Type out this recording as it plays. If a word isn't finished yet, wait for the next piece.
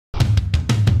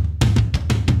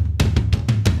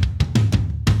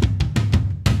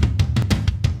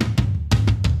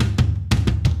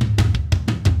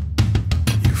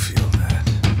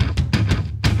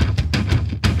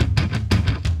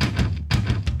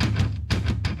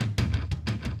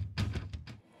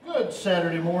Good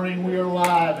Saturday morning. We are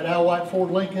live at Al White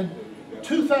Ford Lincoln,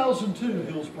 2002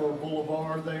 Hillsborough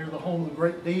Boulevard. They are the home of the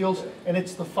great deals, and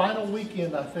it's the final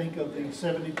weekend, I think, of the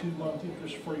 72-month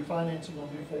interest-free financing on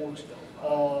new Fords.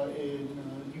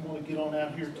 You want to get on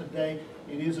out here today.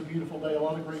 It is a beautiful day. A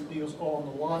lot of great deals on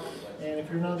the lot. And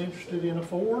if you're not interested in a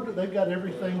Ford, they've got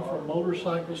everything from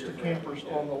motorcycles to campers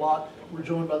on the lot. We're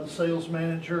joined by the sales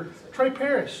manager. Trey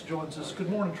Paris joins us. Good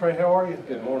morning, Trey. How are you?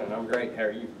 Good morning. I'm great. How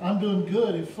are you? I'm doing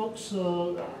good. If folks,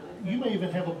 you may even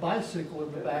have a bicycle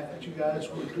in the back that you guys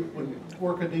would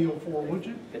work a deal for, would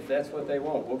you? If that's what they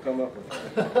want, we'll come up with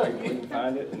it. We can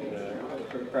find it and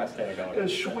put a price tag on it. A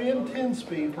Schwinn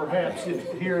 10-speed, perhaps,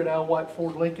 here at Al White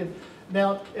Ford Lincoln.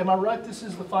 Now, am I right? This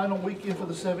is the final weekend for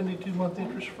the 72-month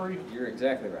interest-free? You're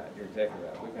exactly right. You're exactly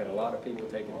right. We've had a lot of people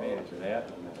take advantage of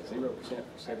that. 0% for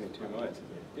 72 months is a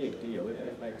big deal.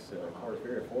 It makes cars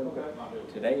very affordable.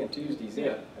 Today and Tuesday's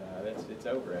it. It's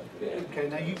over after that. Okay,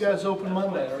 now you guys open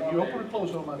Monday. Are you open or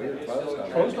closed on Monday? We're closed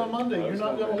on Closed on Monday. You're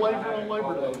not going to labor on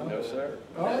Labor Day, huh? No, sir.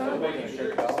 All right.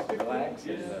 Take off, relax,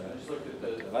 and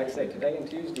like I say, today and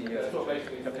Tuesday,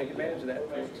 come take advantage of that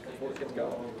before it gets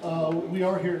going. We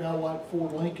are here at Al White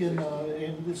Ford Lincoln,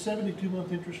 and the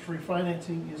 72-month interest-free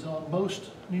financing is on most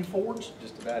new Fords.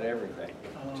 Just about everything.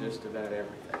 Just about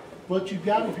everything. But you've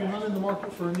got, if you're not in the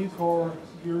market for a new car,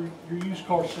 your used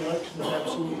car selection is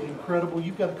absolutely incredible.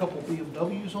 You've got a couple of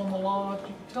BMWs on the lot.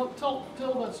 Tell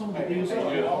about some of the deals.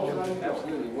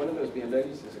 Absolutely. One of those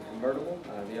BMWs is a convertible.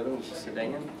 The other one's a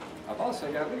sedan. I've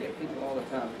also got, we get people all the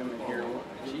time coming here with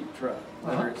a cheap truck,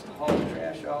 whether it's to haul the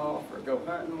trash off or go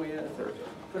hunting with or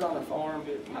put on a farm.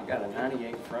 I've got a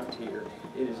 98 Frontier.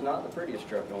 It is not the prettiest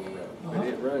truck on the road, but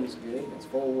it runs good. It's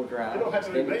four-wheel drive,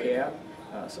 extended cab.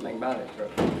 Somebody can buy that truck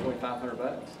for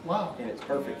 $2,500. Wow! And it's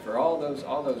perfect for all those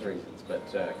reasons. But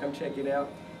come check it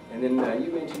out. And then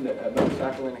you mentioned a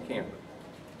motorcycle and a camper.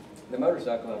 The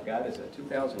motorcycle I've got is a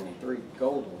 2003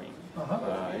 Goldwing.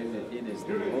 It is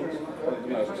the Lincoln of the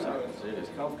motorcycles. It is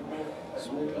comfortable,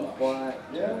 smooth, quiet.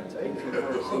 It's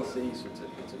 1800 cc, so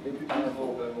it's a big,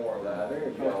 powerful,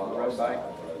 very comfortable road bike.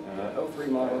 03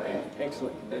 model in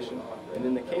excellent condition. And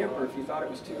then the camper, if you thought it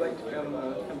was too late to come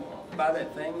buy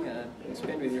that thing and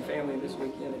spend with your family this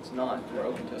weekend, it's not. We're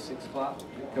open till 6 o'clock.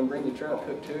 Come bring your truck,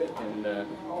 hook to it, and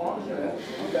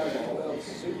 2012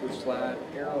 Super Slide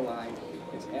Aeroline.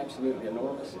 It's absolutely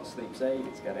enormous. It sleeps 8.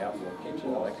 It's got an outdoor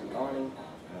kitchen, electric awning.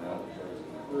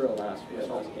 Real nice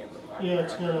camper. Yeah,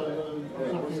 it's got a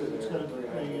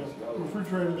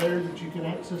refrigerator there that you can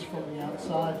access from the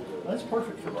outside. That's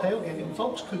perfect for tailgating.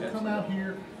 Folks could come out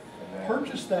here,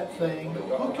 purchase that thing,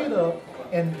 hook it up,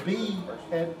 and be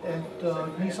at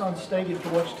Nissan Stadium to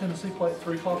watch Tennessee play at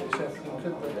 3 o'clock this afternoon,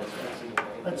 couldn't they?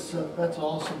 That's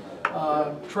awesome.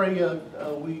 Trey,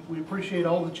 we appreciate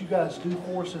all that you guys do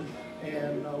for us,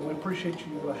 and we appreciate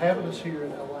you having us here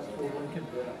at Al White Ford Lincoln.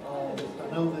 I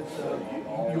know that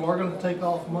you are going to take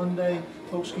off Monday.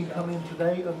 Folks can come in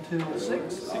today until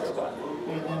 6. 6 o'clock.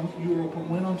 And then you open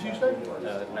when on Tuesday?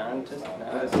 9 to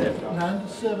 7. 9 to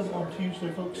 7 on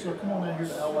Tuesday, folks. So come on out here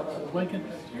to Al White Ford Lincoln.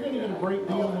 You're going to get a great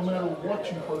deal no matter what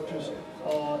you purchase.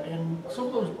 And some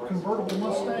of those convertible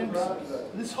Mustangs,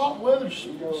 this hot weather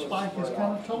spike has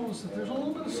kind of told us that there's a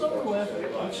little bit of summer left.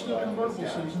 It's still convertible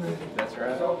season. That's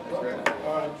right. That's right.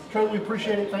 All right. Trey, we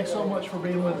appreciate it. Thanks so much for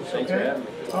being with us. Thanks for having me.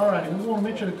 All right. And we want to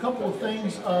mention a couple of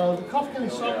things. The Coffee County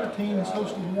soccer team is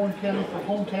hosting Warren County for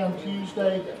Hometown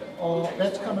Tuesday.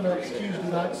 That's coming up Tuesday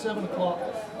night, 7 o'clock,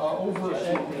 over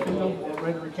at the field at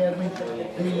Raider Academy.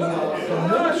 The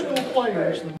middle school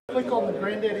players, click on the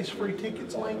Granddaddy's free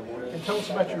tickets link and tell us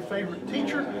about your favorite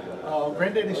teacher.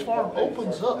 Granddaddy's Farm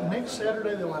opens up next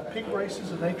Saturday. They'll have pig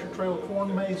races, a nature trail,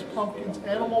 corn maze, pumpkins,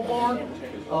 animal barn,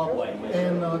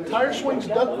 and tire swings,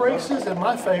 duck races, and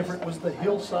my favorite was the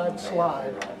hillside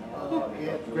slide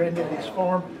at Granddaddy's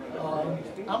Farm.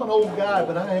 I'm an old guy,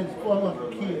 but I had fun like a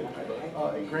kid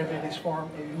at Granddaddy's Farm,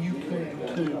 and you can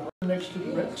too. Next to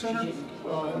the rec center,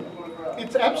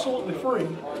 it's absolutely free.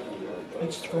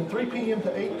 It's from 3 p.m.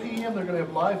 to 8 p.m. They're going to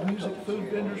have live music,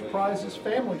 food vendors, prizes,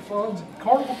 family funds,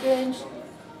 carnival games,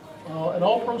 and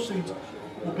all proceeds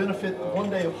will benefit One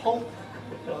Day of Hope.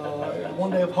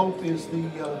 One Day of Hope is the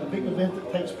big event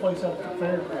that takes place out at the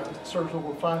fairgrounds. It serves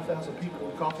over 5,000 people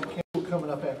in Coffee County. Coming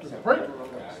up after the break,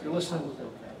 you're listening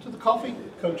to the Coffee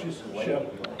Coaches Show.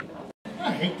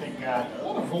 I hate that guy.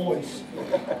 What a voice.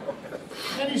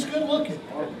 And he's good looking.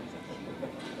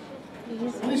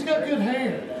 And he's got good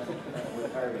hair.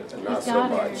 Not so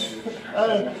much.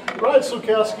 Ryan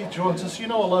Slukowski joins us. You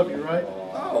know I love you, right?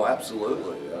 Oh,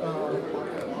 absolutely.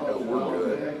 We're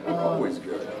good. We're always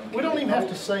good. We don't even have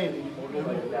to say it anymore, do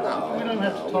we? No. We don't even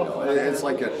have to talk about it. It's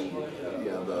like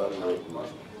under it,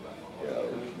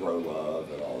 and, grow love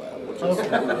and all that. We'll just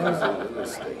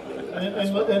stick with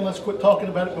it. And let's quit talking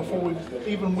about it before we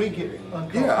get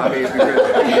uncomfortable. Yeah, I mean,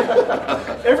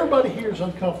 because, Everybody here is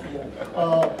uncomfortable.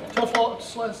 Tough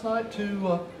loss last night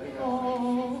to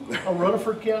a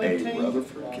Rutherford County team.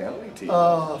 Rutherford County team.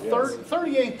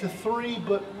 38-3,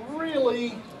 but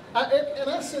really, and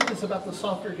I said this about the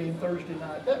soccer game Thursday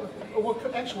night.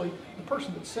 Actually, the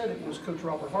person that said it was Coach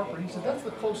Robert Harper. He said that's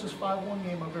the closest 5-1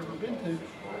 game I've ever been to.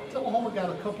 Tullahoma got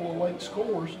a couple of late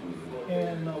scores,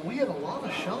 and we had a lot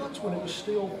of shots when it was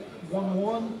still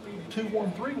 1-1,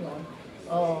 2-1, 3-1.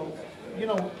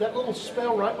 That little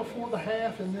spell right before the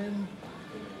half, and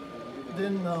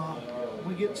then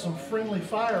we get some friendly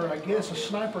fire. I guess a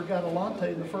sniper got Alante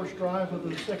in the first drive of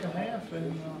the second half,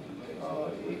 and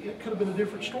it could have been a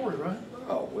different story, right?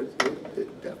 Oh, it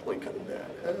definitely could have been.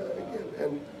 Again,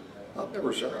 and I'm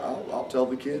never sure. I'll tell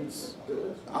the kids.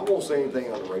 I won't say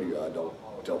anything on the radio I don't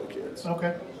tell the kids.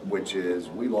 Okay. Which is,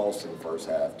 we lost in the first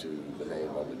half to the name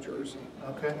on the jersey.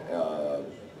 Okay.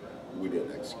 We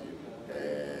didn't execute,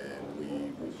 and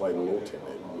we played a little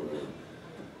timid. We were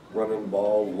running the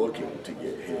ball, looking to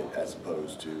get hit as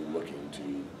opposed to looking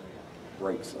to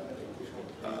break something.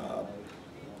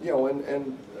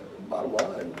 And bottom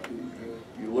line,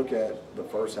 you look at the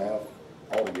first half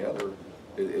altogether,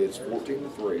 it's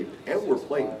 14-3, and we're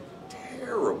playing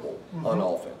terrible on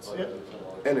offense. Yep.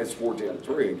 And it's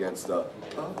 14-3 against the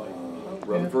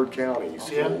Rutherford County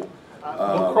school.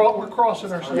 We're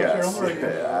crossing ourselves here on the radio.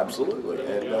 Yes, absolutely.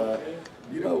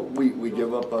 And, we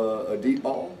give up a deep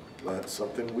ball. That's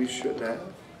something we shouldn't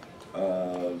have.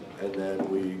 And then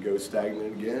we go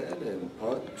stagnant again and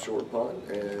short punt,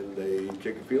 and they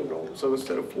kick a field goal. So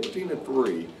instead of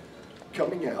 14-3,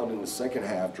 coming out in the second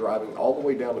half, driving all the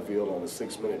way down the field on a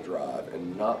 6-minute drive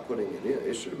and not putting it in,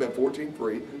 it should have been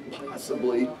 14-3,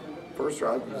 possibly first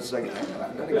drive of the second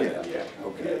half. And again,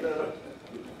 okay,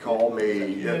 call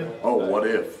me, what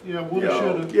if? Yeah, woulda,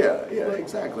 shoulda. Yeah,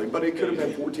 exactly. But it could have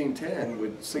been 14-10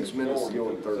 with 6 minutes to go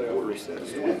in the third quarter instead of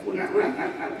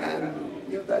 20-43. And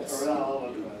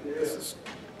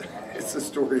it's the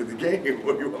story of the game.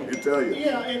 What do you want me to tell you?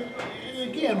 Yeah, and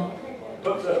again,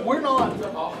 we're not,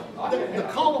 the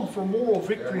column for moral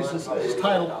victories is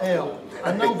titled L.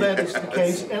 I know that is the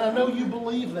case, and I know you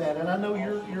believe that, and I know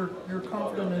you're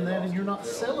confident in that, and you're not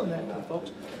selling that to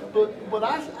folks. But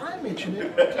I mention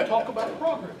it to talk about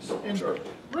progress. And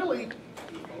really,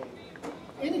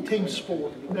 any team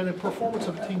sport, and a performance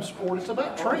of a team sport, it's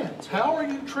about trends. How are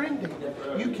you trending?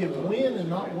 You can win and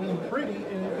not win pretty,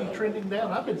 and it be trending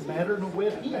down. I've been madder than a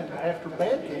wet hen after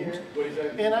bad games,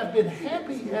 and I've been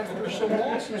happy after some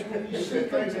losses when you see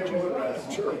things that you've done.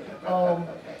 Sure.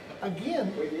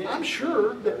 Again, I'm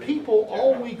sure that people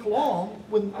all week long,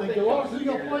 when they go, "Oh, who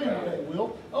y'all playing today,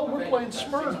 Will?" "Oh, we're playing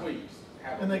Smyrna,"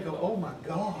 and they go, "Oh my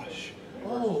gosh,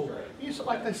 it's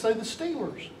like they say the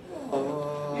Steelers."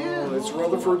 It's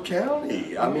Rutherford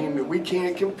County. I mean, we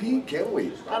can't compete, can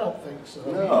we? I don't think so.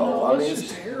 No,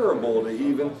 it's terrible to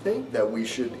even think that we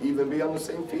should even be on the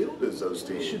same field as those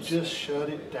teams. You should just shut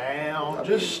it down.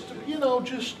 Just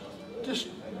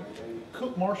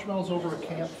cook marshmallows over a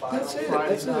campfire. That's it. Friday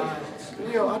That's nights.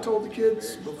 it. I told the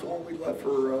kids before we left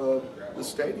for the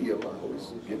stadium, I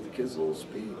always give the kids a little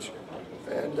speech.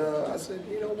 And I said,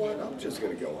 you know what, I'm just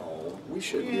going to go home. We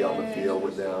shouldn't be on the field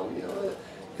with them.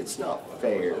 It's not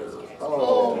fair.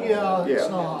 It's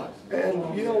not.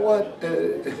 And you know what?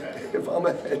 If I'm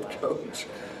a head coach,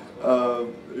 God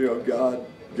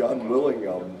willing,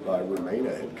 I remain a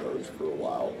head coach for a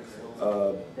while.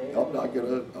 I'm not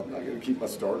gonna keep my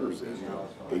starters in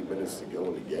 8 minutes to go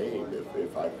in the game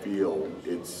if I feel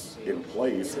it's in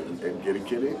place and get a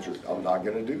kid injured. I'm not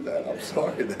gonna do that. I'm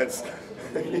sorry. That's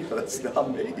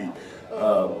not me.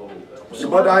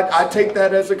 But I take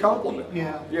that as a compliment.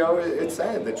 Yeah. It's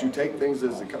sad that you take things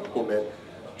as a compliment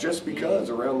just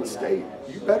because around the state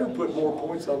you better put more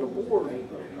points on the board,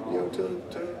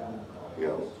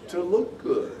 to look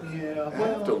good. Yeah.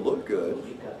 Have to look good.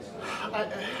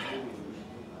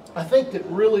 I think that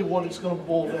really what it's going to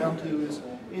boil down to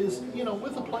is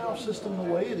with the playoff system the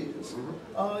way it is,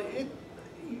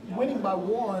 winning by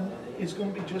 1 is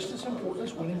going to be just as important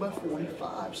as winning by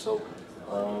 45. So,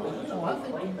 I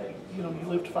think you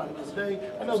live to fight another day.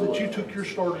 I know that you took your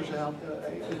starters out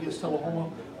against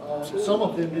Tullahoma. Some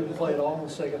of them didn't play at all in the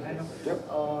second half. Yep.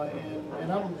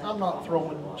 And I'm not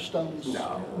throwing stones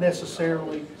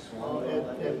necessarily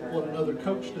at what another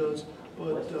coach does,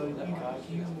 but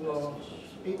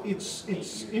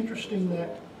it's interesting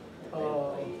that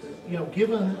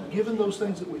given those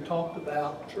things that we talked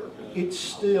about, it's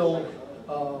still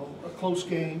a close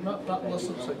game, not let's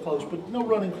not say close, but no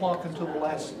running clock until the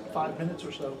last 5 minutes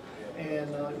or so,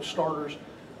 and starters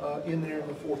in there in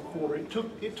the fourth quarter. It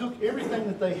took everything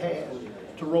that they had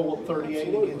to roll up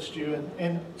 38 against you,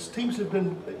 and teams have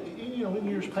been, you know, in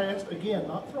years past, again,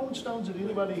 not throwing stones at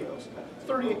anybody else.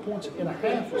 38 points and a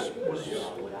half was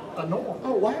a norm.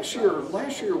 Oh, last year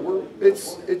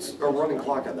it's a running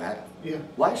clock at the half. Yeah.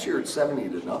 Last year it's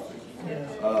 70-0.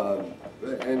 Yeah.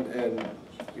 And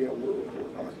you know,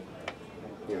 we're not,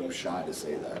 you know, shy to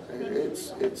say that.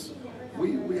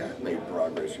 We have made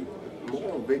progress.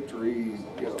 Moral victory,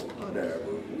 you know, whatever.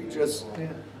 We just,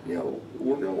 you know,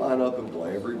 we're gonna line up and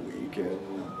play every week, and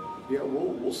you know,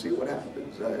 we'll see what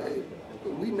happens.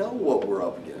 We know what we're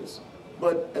up against,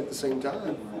 but at the same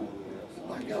time,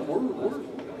 my God, we're gonna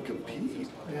compete.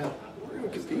 Yeah. We're gonna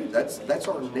compete. That's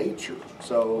our nature.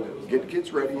 So get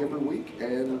kids ready every week,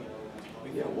 and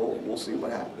you know, we'll see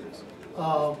what happens.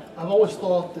 I've always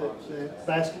thought that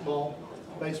basketball,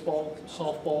 baseball,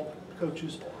 softball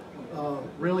coaches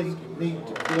really need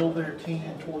to build their team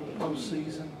toward the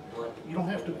postseason. You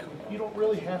don't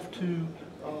really have to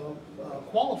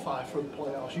qualify for the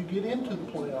playoffs. You get into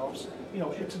the playoffs. You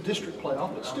know, it's a district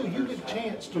playoff, but still, you get a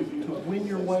chance to win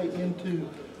your way into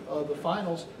the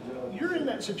finals. You're in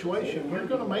that situation. You're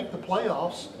going to make the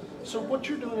playoffs. So what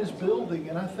you're doing is building,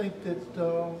 and I think that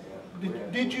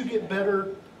did you get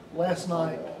better last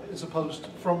night as opposed to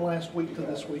from last week to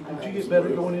this week? Did you get better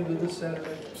going into this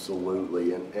Saturday?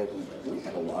 Absolutely, and we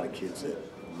had a lot of kids that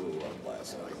grew up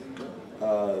last night.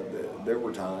 There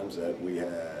were times that we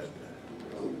had,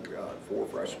 oh God, 4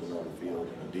 freshmen on the field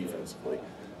defensively.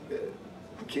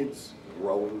 Kids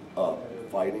growing up,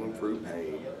 fighting through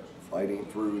pain, fighting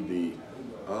through the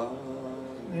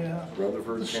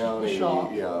Rutherford County,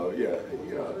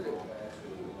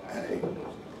 hey,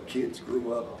 kids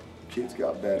grew up, kids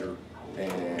got better,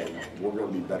 and we're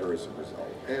going to be better as a result.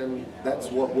 And that's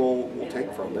what we'll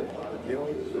take from it. You know,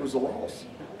 it was a loss.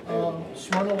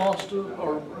 Smyrna lost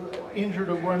or injured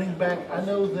a running back. I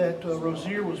know that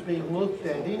Rozier was being looked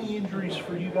at. Any injuries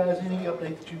for you guys? Any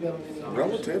update that you got on any injuries?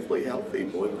 Relatively healthy,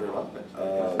 believe it or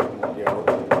not. You know,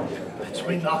 it's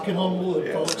been knocking on wood,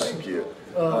 yeah, folks. Thank you.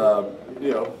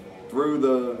 You know, through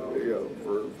the, you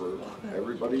know, for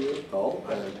everybody involved,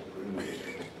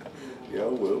 you know,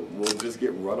 we'll just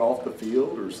get run off the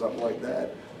field or something like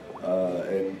that,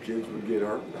 and kids would get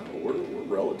hurt. No, we're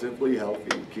relatively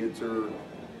healthy. Kids are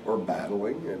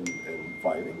battling and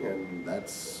fighting, and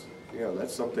that's, you know,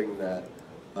 that's something that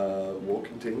we'll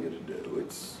continue to do.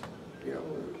 It's, you know,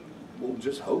 we'll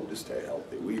just hope to stay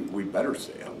healthy. We better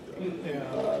stay healthy.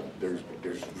 Yeah.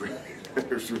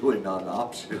 There's really not an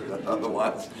option.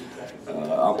 Otherwise,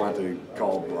 I'm going to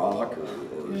call Brock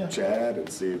or Chad and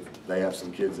see if they have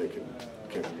some kids that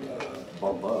can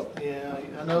bump up. Yeah,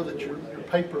 I know that you're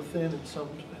paper thin in some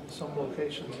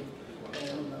locations,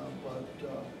 and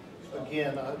but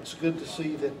again, it's good to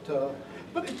see that.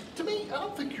 But to me, I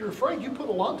don't think you're afraid. You put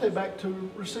Alante back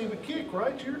to receive a kick,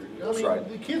 right? That's right.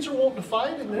 The kids are wanting to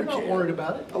fight, and they're not worried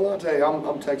about it. Alante,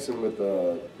 I'm texting with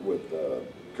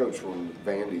Coach from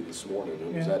Vandy this morning,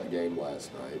 who was at the game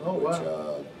last night. Oh, which,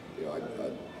 wow. You know,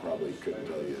 I probably couldn't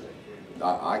tell you.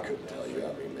 I couldn't tell you.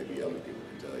 I mean, maybe other people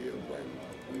can tell you when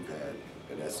we've had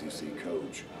an SEC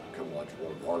coach come watch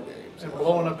one of our games. And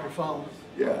blowing up your phone.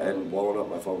 Yeah, and blowing up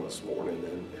my phone this morning,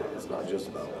 and it's not just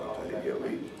about Alante. You know,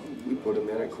 we put him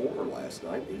in at corner last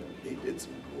night. He did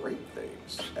some great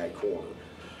things at corner,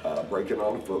 breaking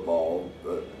on the football.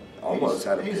 Almost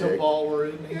had a pick. He's a baller,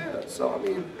 isn't he? Yeah. So I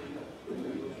mean,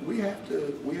 we have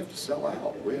to sell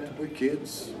out. We have to put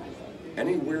kids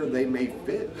anywhere they may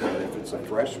fit. And if it's a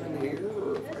freshman here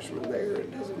or a freshman there,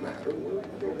 it doesn't matter. We're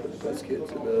going to put the best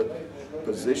kids in the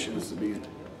positions to be,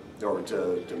 or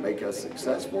to make us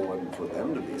successful and for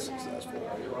them to be successful.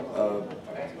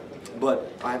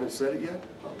 But I haven't said it yet.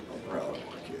 I'm proud of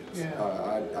our kids. Yeah.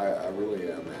 I really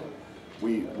am. And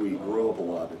we grew up a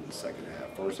lot in the second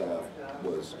half. First half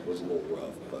was a little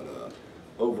rough, but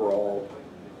overall,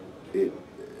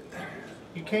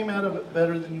 you came out of it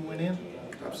better than you went in?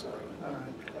 Absolutely. All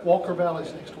right. Walker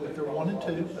Valley's next week. They're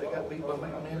 1-2. They got beat by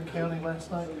McMahon County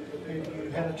last night. Have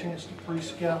you had a chance to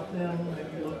pre-scout them?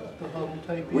 Have you looked at the huddle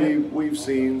tape yet? We've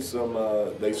seen some.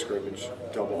 They scrimmage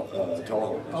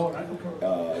Tullahoma. Oh, right.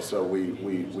 Okay. So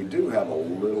we do have a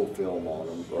little film on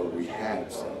them, or we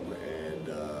had some, and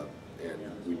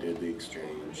we did the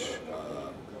exchange.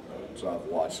 So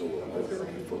I've watched a little bit of their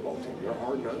football team. They're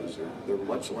hard-nosed. They're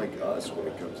much like us when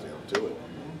it comes down to it.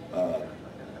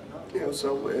 You know,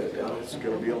 so it's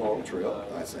going to be a long trip.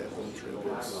 I say a long trip.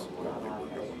 It's, I don't think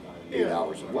we're going 8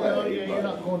 hours away. Well, yeah, you're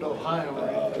not going to Ohio.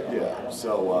 Yeah.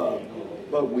 So,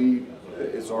 but we,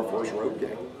 it's our first road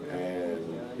game, and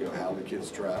you know how the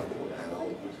kids travel, and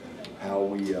how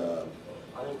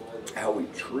we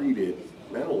treat it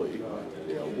mentally.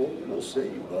 You know, we'll see,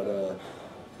 but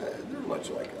they're much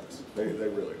like us. They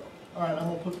really are. All right, I'm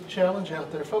gonna put the challenge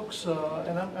out there, folks,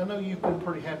 and I know you've been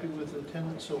pretty happy with the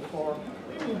attendance so far.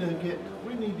 We need to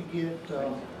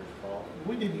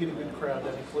get a good crowd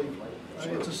down in Cleveland.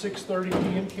 It's a 6:30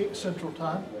 p.m. kick Central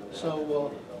Time,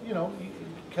 so you know, you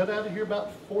cut out of here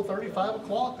about 4:30, 5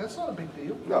 o'clock. That's not a big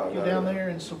deal. Get down there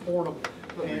and support them,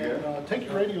 and take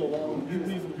your radio along. You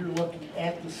leave if you're looking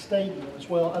at the stadium as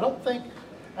well. I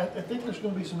think there's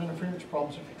going to be some interference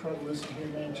problems if you try to listen here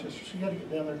in Manchester. So you got to get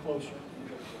down there closer.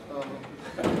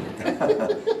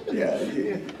 Yeah,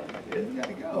 you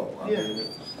gotta go. I Yeah. mean,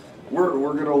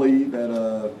 we're gonna leave at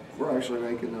we're actually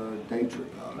making a day trip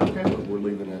out. Okay. We're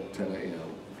leaving at 10 a.m.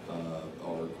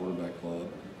 Our quarterback club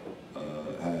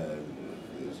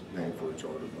is paying for a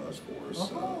charter bus for us.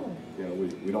 So, Oh. you know,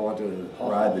 we don't want to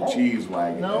ride the cheese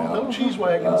wagon. No, now. no cheese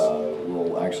wagons.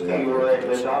 We'll actually have and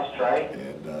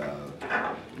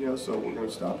you know, so we're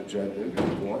gonna stop at Chattanooga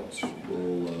for lunch.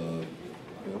 We'll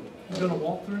you know. You gonna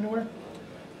walk through anywhere?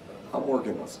 I'm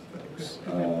working on some things.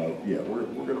 Yeah, we're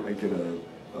going to make it a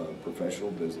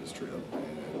professional business trip,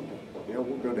 and you know,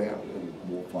 we'll go down and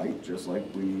we'll fight just like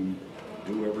we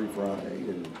do every Friday,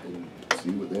 and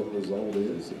see what the end result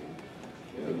is. And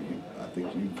you know, I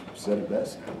think you said it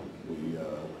best. We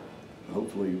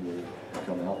hopefully will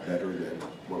come out better than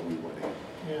what we went in.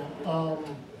 Yeah.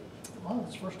 Well,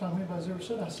 it's the first time anybody's ever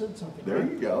said I said something. There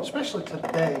you go. Especially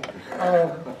today.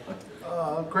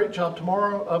 Great job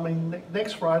tomorrow. I mean,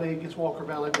 next Friday against Walker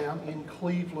Valley down in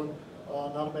Cleveland.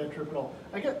 Not a bad trip at all.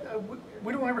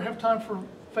 We don't ever have time for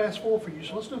fast forward for you,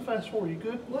 so let's do fast forward. You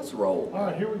good? Let's roll. All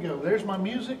right, here we go. There's my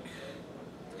music.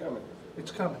 It's coming.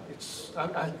 It's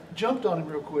coming. I jumped on him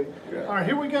real quick. Yeah. All right,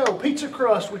 here we go. Pizza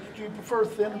crust. Would you prefer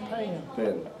thin or pan?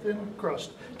 Thin. Thin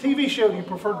crust. TV show. Do you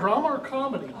prefer drama or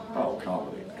comedy? Oh,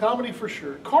 comedy. Comedy for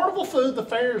sure. Carnival food. The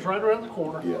fair is right around the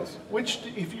corner. Yes.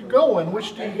 If you're going,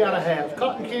 which do you gotta have?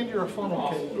 Cotton candy or a funnel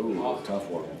cake? Ooh, tough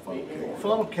one. Funnel cake.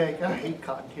 Funnel cake. I hate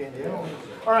cotton candy.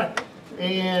 All right,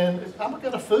 and I've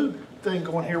got a food thing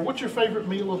going here. What's your favorite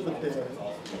meal of the day?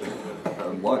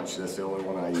 Lunch, that's the only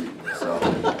one I eat. So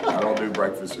I don't do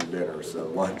breakfast or dinner, so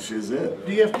lunch is it.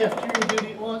 Do you have cafeteria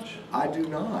duty at lunch? I do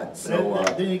not. So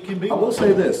Then it can be. I will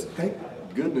say this, thank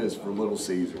goodness for Little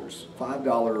Caesars.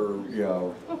 $5, you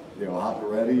know, hot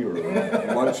and ready or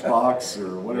lunchbox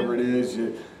or whatever it is.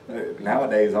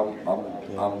 Nowadays,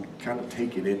 I'm kind of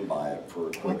taken in by it for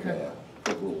a quick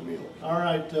little meal. All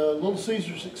right, Little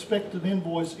Caesars, expect an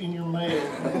invoice in your mail.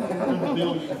 We're going to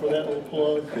bill you for that little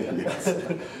plug. Yes.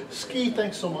 Ski,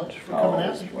 thanks so much for coming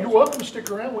out. You're welcome to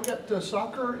stick around. We got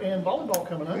soccer and volleyball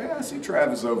coming up. Yeah, I see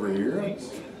Travis over here.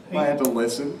 I had to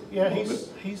listen. Yeah,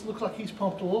 he's looks like he's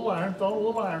pumped a little iron, thrown a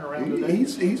little iron around today.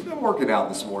 He's been working out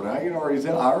this morning. I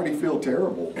already feel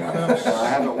terrible. I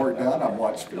haven't worked out. I've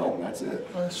watched film. That's it.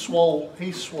 Swole.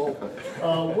 He's swole.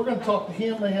 We're going to talk to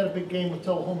him. They had a big game with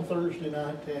Tullahoma Thursday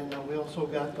night, and we also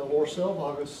got Laura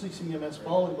Selvaga's CCMS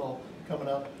volleyball coming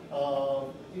up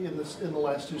in the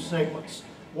last two segments.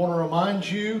 Want to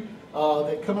remind you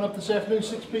that coming up this afternoon,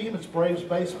 6 p.m., it's Braves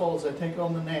baseball as they take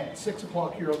on the Nats. 6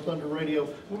 o'clock here on Thunder Radio.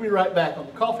 We'll be right back on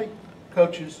the Coffee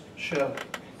Coaches Show.